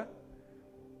leader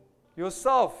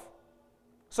yourself.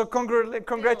 So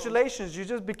congratulations, you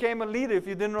just became a leader if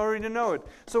you didn't already know it.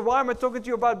 So why am I talking to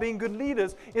you about being good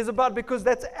leaders? Is about because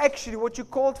that's actually what you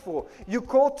called for. You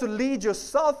called to lead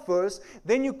yourself first,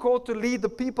 then you called to lead the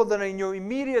people that are in your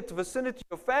immediate vicinity,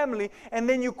 your family, and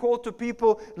then you called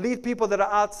to lead people that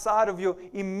are outside of your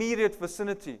immediate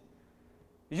vicinity.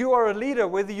 You are a leader,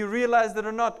 whether you realize it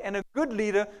or not. And a good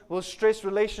leader will stress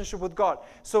relationship with God.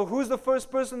 So who's the first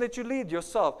person that you lead?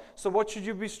 Yourself. So what should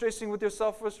you be stressing with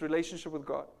yourself first? Relationship with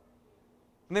God.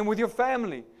 And then with your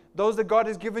family. Those that God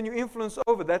has given you influence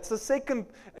over. That's the second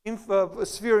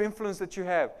sphere of influence that you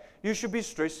have. You should be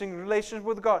stressing relationship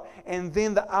with God. And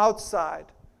then the outside.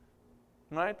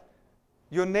 Right?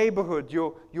 Your neighborhood,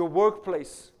 your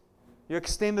workplace. Your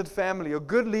extended family. A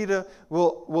good leader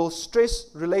will stress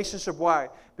relationship. Why?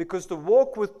 Because to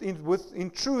walk in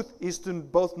truth is to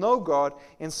both know God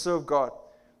and serve God.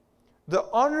 The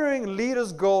honoring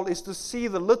leader's goal is to see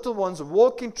the little ones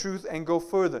walk in truth and go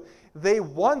further. They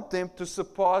want them to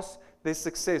surpass their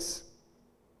success.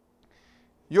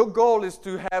 Your goal is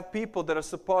to have people that are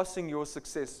surpassing your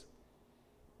success.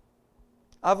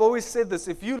 I've always said this,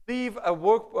 if you leave a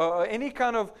work, any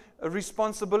kind of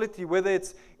responsibility, whether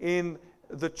it's in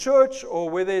the church or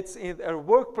whether it's in a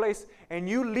workplace, and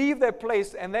you leave that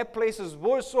place and that place is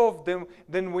worse off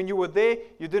than when you were there,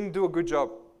 you didn't do a good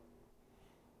job.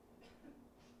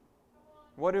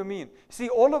 What do you mean? See,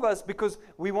 all of us, because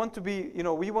we want to be,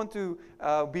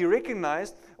 be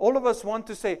recognized, all of us want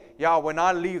to say, yeah, when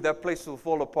I leave, that place will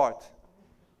fall apart.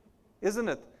 Isn't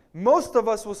it? Most of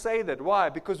us will say that. Why?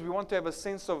 Because we want to have a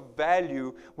sense of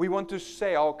value. We want to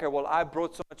say, okay, well, I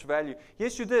brought so much value.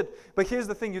 Yes, you did. But here's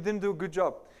the thing, you didn't do a good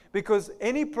job. Because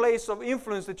any place of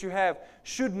influence that you have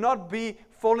should not be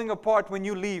falling apart when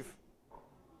you leave.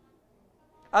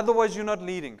 Otherwise, you're not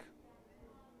leading.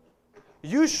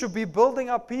 You should be building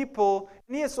up people.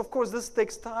 And yes, of course, this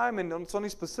takes time and it's only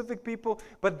specific people.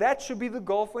 But that should be the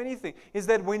goal for anything. Is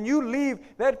that when you leave,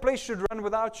 that place should run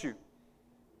without you.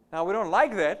 Now, we don't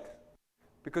like that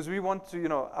because we want to,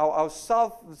 our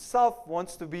self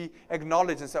wants to be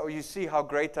acknowledged and say, oh, you see how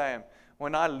great I am.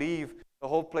 When I leave, the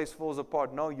whole place falls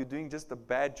apart. No, you're doing just a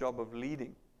bad job of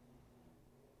leading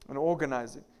and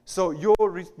organizing. So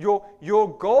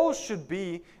your goal should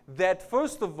be that,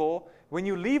 first of all, when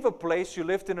you leave a place, you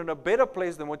left it in a better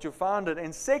place than what you found it.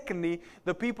 And secondly,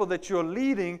 the people that you're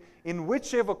leading, in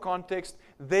whichever context,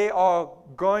 they are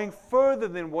going further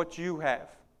than what you have.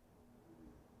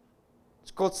 It's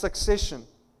called succession.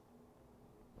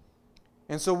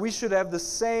 And so we should have the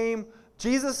same.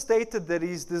 Jesus stated that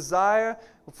His desire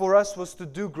for us was to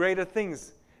do greater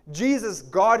things. Jesus,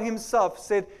 God Himself,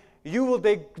 said, you will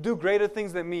do greater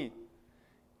things than me.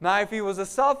 Now, if He was a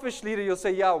selfish leader, you'll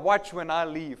say, yeah, watch when I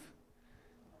leave.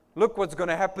 Look what's going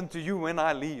to happen to you when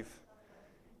I leave.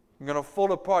 You're going to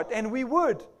fall apart. And we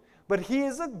would. But He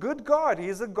is a good God. He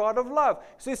is a God of love.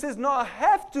 So He says, no, I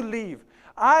have to leave.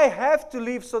 I have to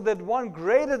leave so that one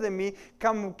greater than me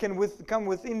can come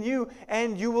within you,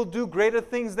 and you will do greater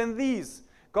things than these.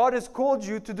 God has called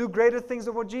you to do greater things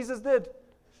than what Jesus did.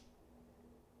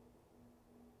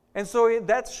 And so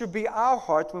that should be our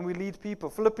heart when we lead people.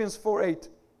 Philippians 4:8.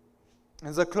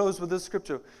 As I close with this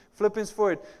scripture. Philippians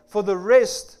 4:8. For the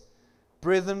rest,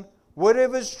 brethren,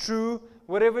 whatever is true,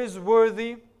 whatever is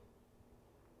worthy.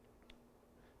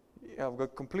 Yeah, I've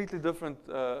got completely different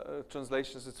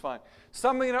translations. It's fine.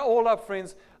 Summing it all up,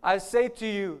 friends, I say to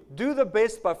you, do the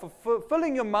best by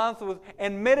filling your mouth with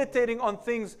and meditating on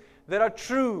things that are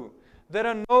true, that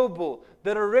are noble,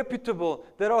 that are reputable,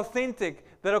 that are authentic,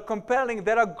 that are compelling,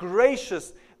 that are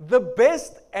gracious, the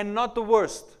best and not the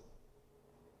worst,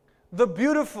 the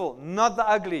beautiful, not the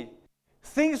ugly,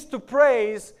 things to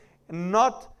praise,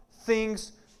 not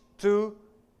things to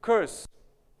curse.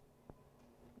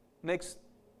 Next.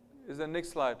 Is the next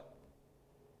slide?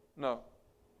 No.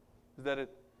 Is that it?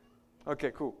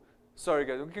 Okay, cool. Sorry,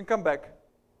 guys. We can come back.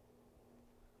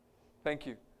 Thank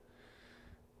you.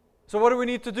 So what do we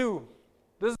need to do?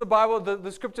 This is the Bible,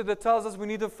 the scripture that tells us we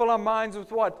need to fill our minds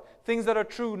with what? Things that are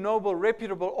true, noble,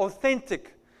 reputable,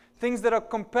 authentic. Things that are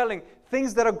compelling.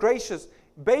 Things that are gracious.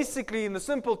 Basically, in the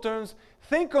simple terms,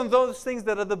 think on those things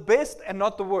that are the best and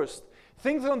not the worst.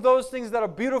 Think on those things that are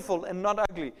beautiful and not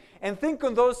ugly. And think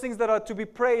on those things that are to be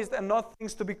praised and not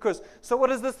things to be cursed. So what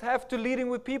does this have to leading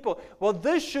with people? Well,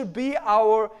 this should be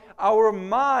our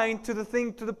mind to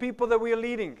the people that we are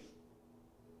leading.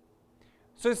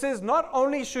 So it says, not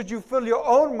only should you fill your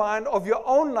own mind of your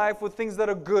own life with things that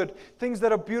are good, things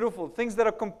that are beautiful, things that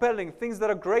are compelling, things that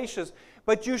are gracious,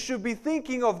 but you should be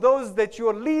thinking of those that you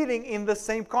are leading in the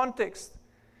same context.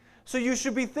 So you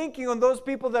should be thinking on those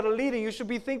people that are leading. You should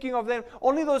be thinking of them,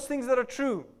 only those things that are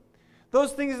true,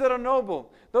 those things that are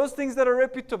noble, those things that are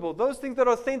reputable, those things that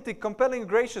are authentic, compelling,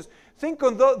 gracious. Think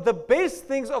on the best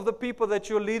things of the people that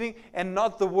you're leading and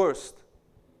not the worst.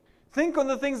 Think on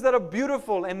the things that are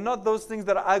beautiful and not those things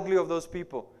that are ugly of those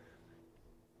people.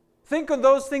 Think on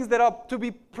those things that are to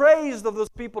be praised of those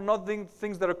people, not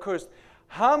things that are cursed.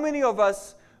 How many of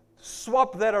us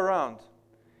swap that around?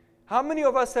 How many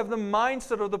of us have the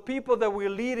mindset of the people that we're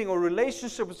leading or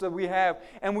relationships that we have,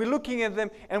 and we're looking at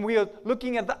them and we are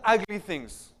looking at the ugly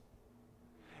things?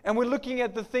 And we're looking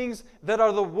at the things that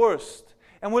are the worst.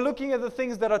 And we're looking at the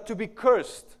things that are to be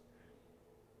cursed.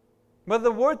 But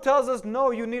the Word tells us, no,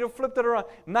 you need to flip that around.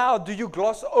 Now, do you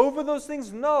gloss over those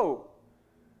things? No.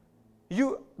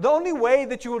 The only way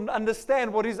that you will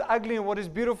understand what is ugly and what is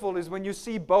beautiful is when you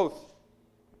see both.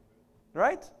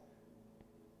 Right?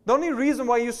 The only reason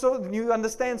why you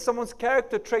understand someone's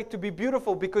character trait to be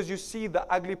beautiful because you see the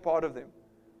ugly part of them.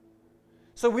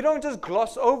 So we don't just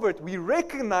gloss over it. We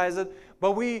recognize it,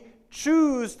 but we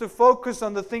choose to focus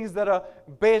on the things that are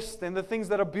best and the things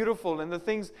that are beautiful and the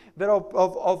things that are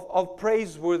of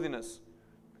praiseworthiness.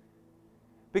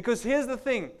 Because here's the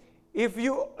thing. If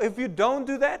you don't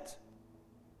do that,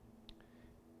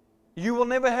 you will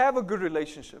never have a good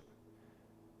relationship.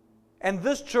 And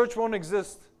this church won't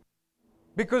exist.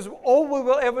 Because all we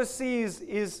will ever see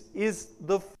is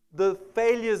the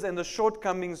failures and the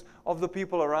shortcomings of the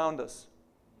people around us.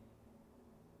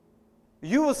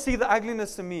 You will see the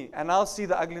ugliness in me, and I'll see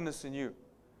the ugliness in you.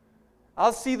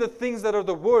 I'll see the things that are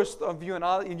the worst of you,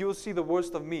 and you'll see the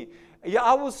worst of me. Yeah,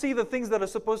 I will see the things that are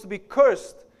supposed to be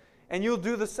cursed, and you'll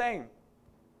do the same.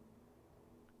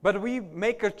 But we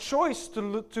make a choice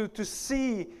to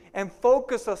see and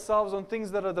focus ourselves on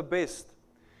things that are the best,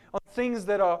 on things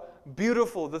that are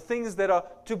beautiful, the things that are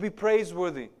to be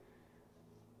praiseworthy.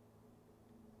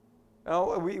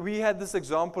 We had this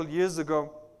example years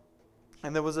ago.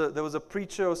 And there was a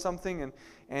preacher or something,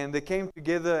 and they came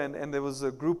together, and there was a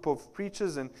group of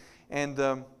preachers, and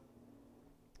the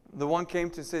one came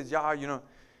to and said, yeah,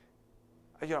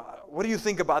 what do you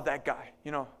think about that guy?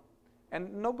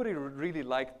 And nobody really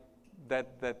liked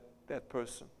that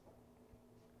person.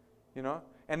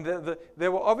 And they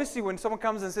were obviously, when someone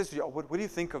comes and says, what do you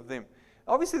think of them?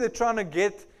 Obviously, they're trying to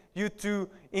get you to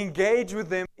engage with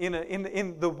them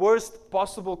in the worst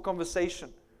possible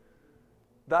conversation.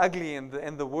 The ugly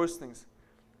and the worst things.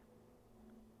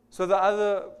 So the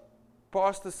other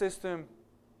pastor says to him,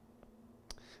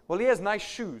 well, he has nice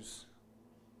shoes.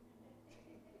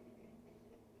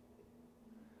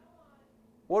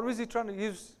 What was he trying to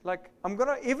use?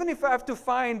 Even if I have to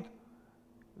find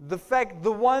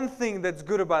the one thing that's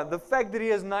good about it, the fact that he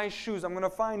has nice shoes, I'm going to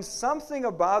find something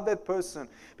about that person,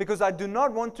 because I do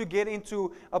not want to get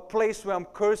into a place where I'm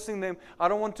cursing them. I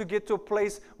don't want to get to a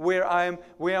place where I'm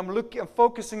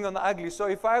focusing on the ugly. So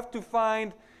if I have to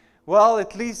find, well,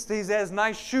 at least he has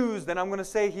nice shoes, then I'm going to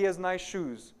say he has nice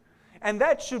shoes. And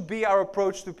that should be our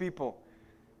approach to people.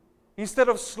 Instead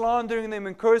of slandering them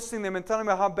and cursing them and telling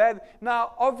them how bad.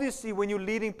 Now, obviously, when you're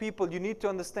leading people, you need to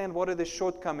understand what are their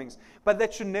shortcomings. But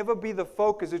that should never be the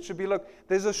focus. It should be, look,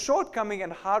 there's a shortcoming,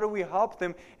 and how do we help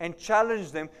them and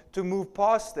challenge them to move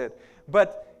past it?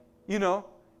 But,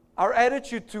 our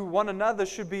attitude to one another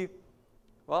should be,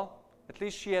 well, at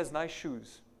least she has nice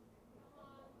shoes.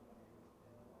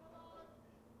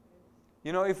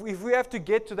 If we have to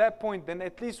get to that point, then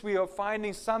at least we are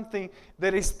finding something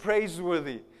that is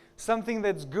praiseworthy. Something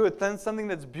that's good, something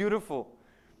that's beautiful.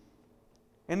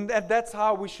 And that's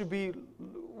how we should be,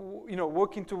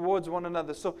 working towards one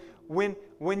another. So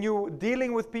when you're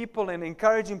dealing with people and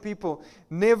encouraging people,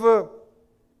 never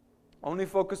only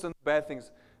focus on bad things.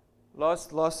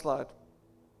 Last slide.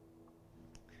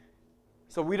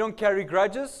 So we don't carry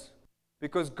grudges.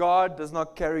 Because God does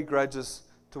not carry grudges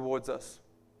towards us.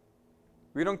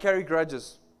 We don't carry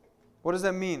grudges. What does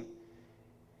that mean?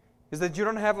 Is that you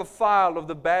don't have a file of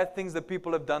the bad things that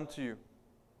people have done to you.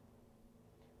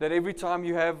 That every time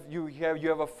you have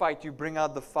a fight, you bring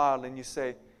out the file and you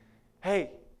say,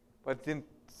 hey, but in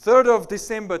 3rd of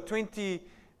December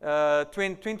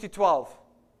 2012,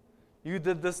 you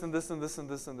did this and this and this and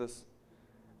this and this.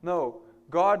 No.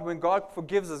 God, when God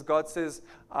forgives us, God says,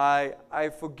 I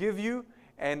forgive you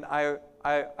and I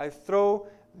throw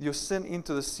your sin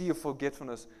into the sea of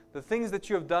forgetfulness. The things that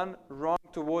you have done wrong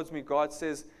towards me, God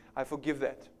says, I forgive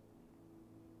that.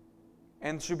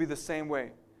 And it should be the same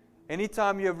way.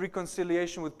 Anytime you have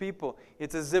reconciliation with people,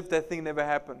 it's as if that thing never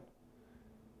happened.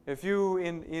 If you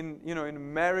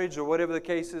in marriage or whatever the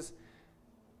case is,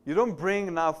 you don't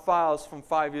bring now files from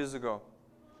 5 years ago.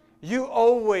 You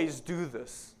always do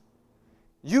this.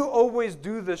 You always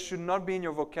do this should not be in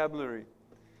your vocabulary.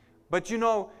 But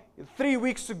 3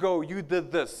 weeks ago you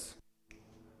did this.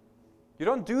 You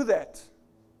don't do that.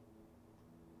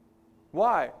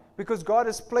 Why? Because God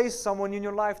has placed someone in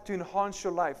your life to enhance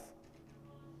your life.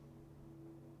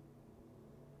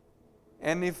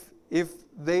 And if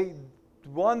they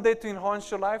want that to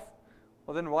enhance your life,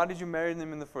 well then why did you marry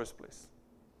them in the first place?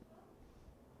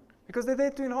 Because they're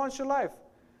there to enhance your life.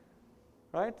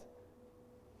 Right?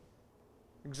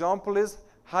 Example is,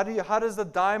 how does a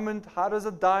diamond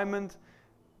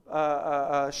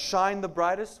shine the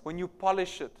brightest? When you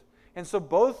polish it. And so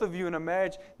both of you in a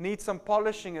marriage need some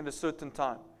polishing at a certain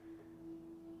time.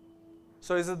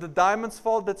 So is it the diamond's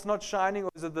fault that's not shining, or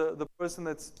is it the person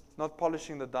that's not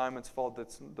polishing the diamond's fault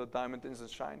that's the diamond isn't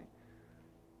shining?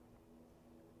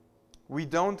 We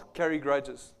don't carry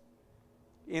grudges.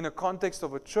 In a context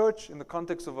of a church, in the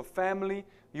context of a family,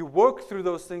 you work through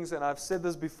those things, and I've said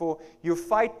this before, you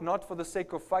fight not for the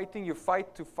sake of fighting, you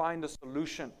fight to find a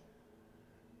solution.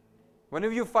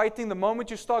 Whenever you're fighting, the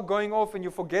moment you start going off and you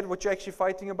forget what you're actually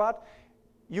fighting about,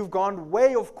 you've gone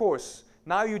way off course.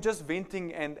 Now you're just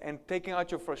venting and taking out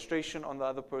your frustration on the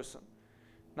other person.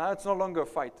 Now it's no longer a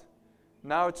fight.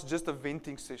 Now it's just a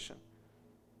venting session.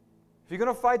 If you're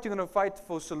going to fight, you're going to fight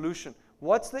for a solution.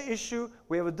 What's the issue?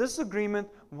 We have a disagreement.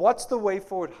 What's the way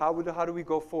forward? How do we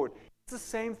go forward? It's the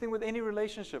same thing with any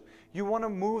relationship. You want to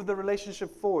move the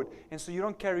relationship forward, and so you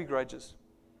don't carry grudges.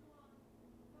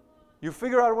 You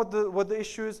figure out what the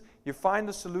issue is, you find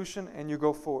the solution, and you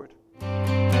go forward.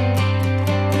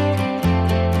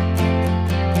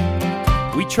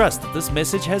 We trust that this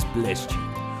message has blessed you.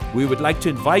 We would like to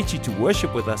invite you to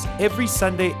worship with us every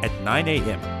Sunday at 9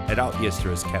 a.m. at our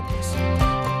Easter's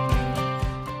campus.